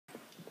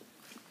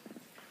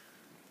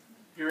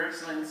Your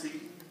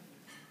Excellency,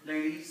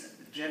 ladies,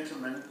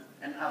 gentlemen,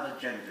 and other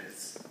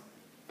genders.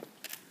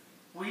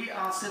 We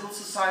are civil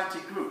society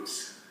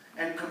groups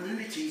and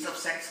communities of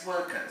sex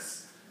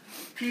workers,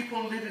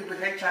 people living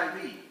with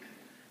HIV,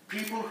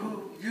 people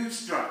who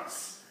use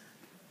drugs,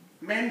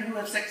 men who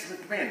have sex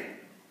with men,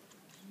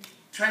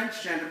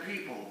 transgender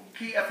people,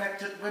 key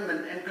affected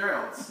women and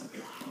girls,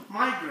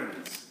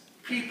 migrants,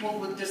 people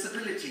with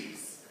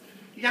disabilities,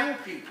 young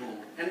people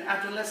and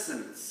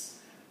adolescents,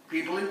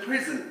 people in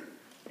prison,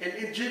 and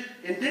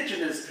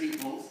indigenous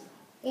peoples,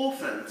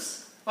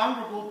 orphans,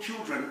 vulnerable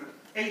children,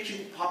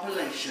 aging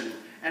population,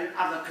 and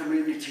other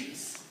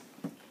communities.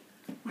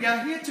 We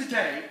are here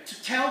today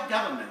to tell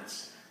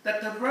governments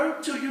that the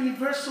road to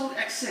universal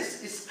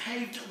access is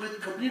paved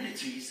with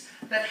communities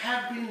that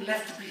have been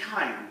left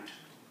behind.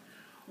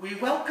 We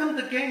welcome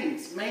the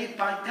gains made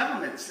by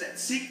governments that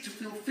seek to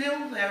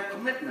fulfill their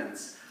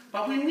commitments,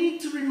 but we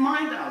need to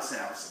remind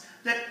ourselves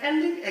that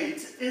ending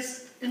AIDS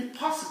is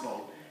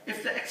impossible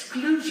if the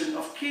exclusion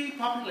of key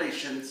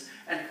populations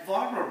and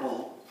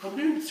vulnerable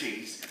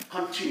communities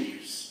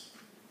continues.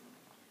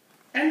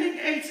 Ending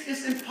AIDS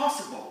is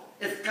impossible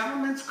if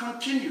governments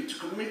continue to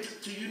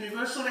commit to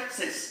universal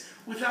access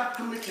without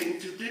committing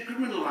to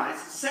decriminalize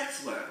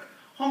sex work,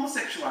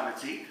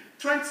 homosexuality,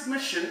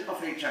 transmission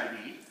of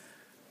HIV,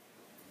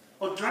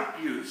 or drug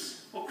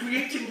use, or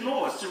creating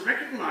laws to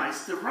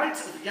recognize the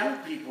rights of young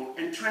people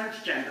and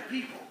transgender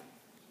people.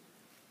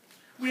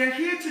 We are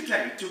here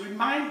today to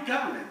remind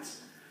governments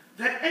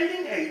that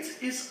ending AIDS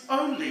is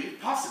only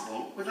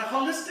possible with a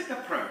holistic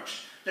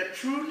approach that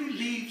truly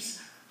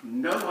leaves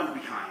no one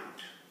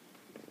behind.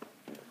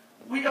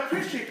 We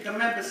appreciate the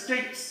member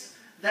states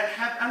that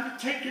have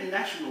undertaken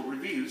national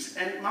reviews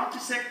and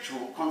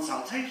multisectoral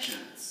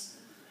consultations,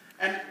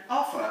 and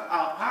offer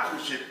our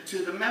partnership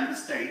to the member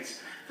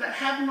states that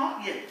have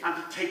not yet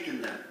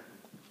undertaken them.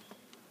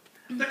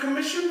 The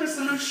Commission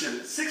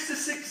Resolution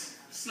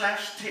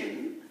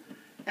 66/10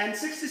 and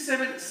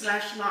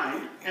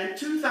 67/9 and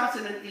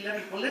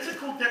 2011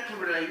 Political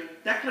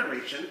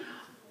Declaration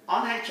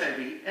on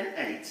HIV and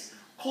AIDS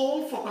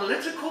call for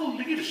political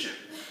leadership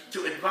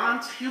to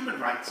advance human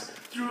rights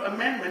through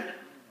amendment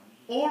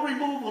or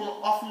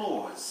removal of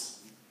laws,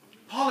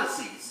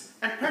 policies,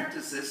 and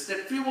practices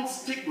that fuel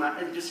stigma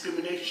and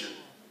discrimination.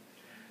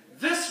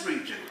 This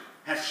region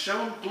has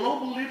shown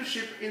global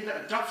leadership in the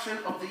adoption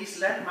of these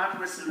landmark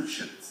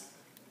resolutions.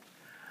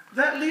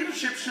 That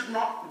leadership should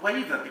not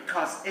waver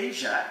because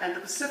Asia and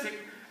the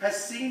Pacific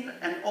has seen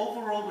an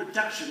overall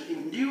reduction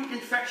in new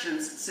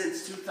infections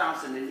since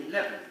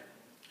 2011.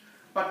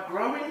 But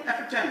growing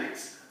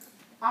epidemics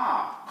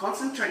are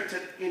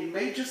concentrated in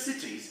major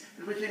cities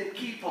and within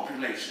key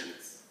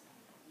populations.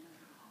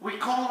 We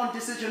call on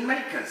decision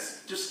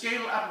makers to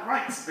scale up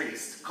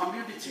rights-based,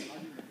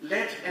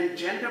 community-led and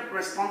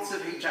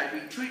gender-responsive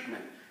HIV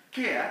treatment,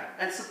 care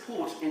and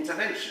support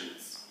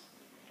interventions.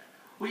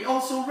 We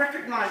also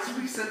recognize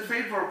recent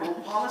favorable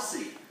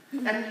policy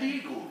and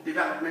legal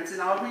developments in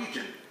our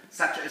region,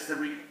 such as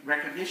the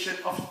recognition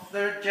of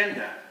third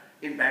gender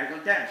in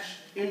Bangladesh,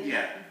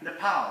 India,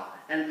 Nepal,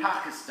 and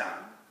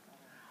Pakistan.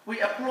 We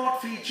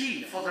applaud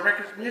Fiji for the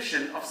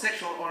recognition of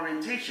sexual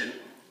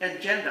orientation and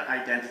gender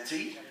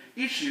identity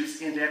issues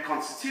in their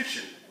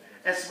constitution,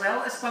 as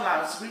well as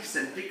Palau's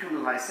recent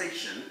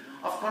decriminalization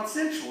of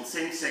consensual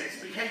same-sex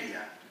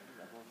behavior.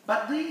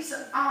 But these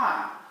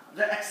are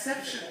the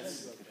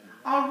exceptions.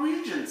 Our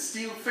region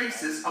still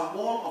faces a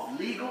wall of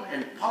legal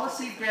and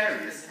policy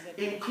barriers,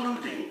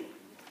 including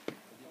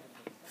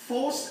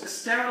forced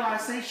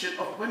sterilization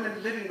of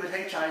women living with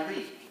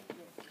HIV,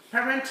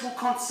 parental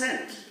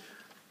consent,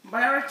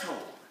 marital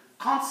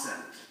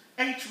consent,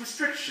 age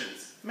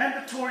restrictions,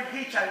 mandatory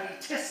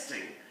HIV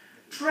testing,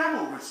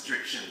 travel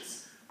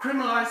restrictions,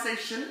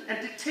 criminalization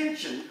and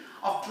detention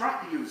of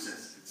drug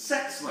users,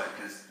 sex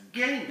workers,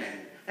 gay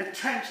men, and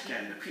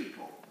transgender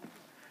people.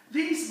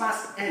 These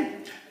must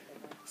end.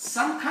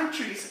 Some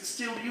countries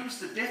still use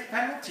the death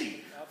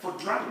penalty for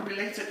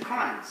drug-related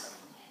crimes.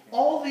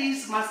 All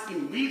these must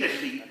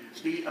immediately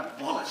be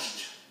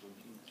abolished.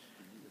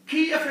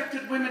 Key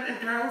affected women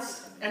and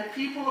girls and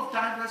people of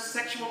diverse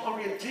sexual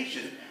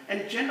orientation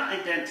and gender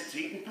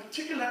identity in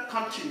particular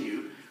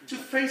continue to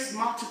face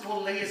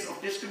multiple layers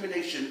of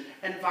discrimination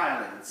and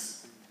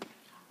violence.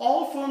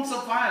 All forms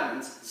of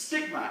violence,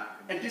 stigma,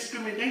 and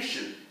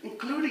discrimination,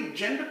 including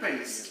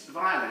gender-based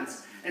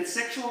violence and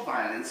sexual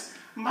violence,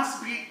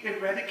 must be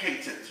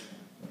eradicated.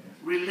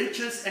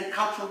 Religious and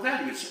cultural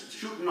values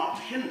should not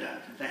hinder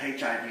the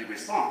HIV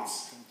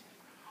response.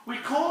 We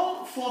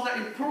call for the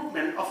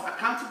improvement of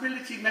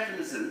accountability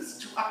mechanisms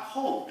to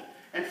uphold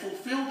and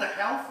fulfill the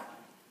health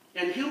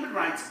and human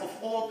rights of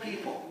all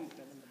people.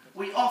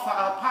 We offer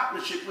our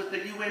partnership with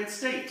the UN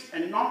state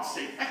and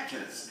non-state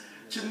actors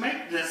to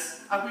make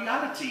this a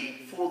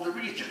reality for the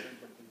region.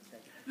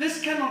 This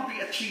cannot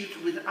be achieved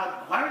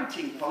without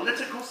guaranteeing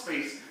political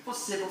space for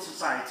civil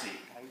society.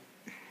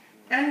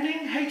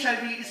 Ending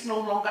HIV is no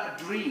longer a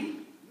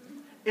dream.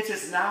 It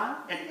is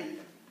now an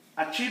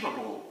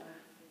achievable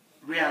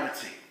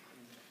reality.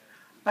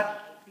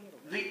 But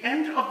by the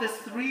end of this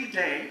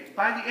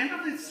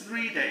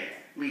three-day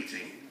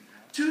meeting,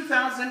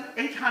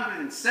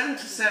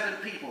 2,877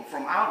 people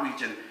from our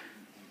region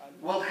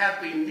will have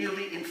been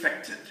newly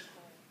infected.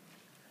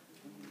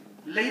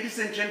 Ladies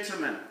and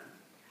gentlemen,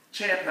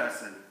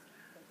 Chairperson,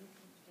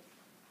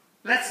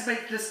 let's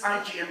make this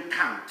IGM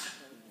count.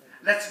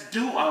 Let's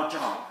do our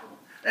job.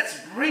 Let's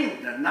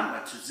bring the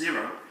number to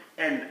zero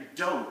and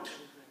don't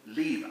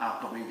leave our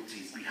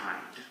communities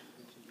behind.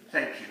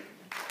 Thank you.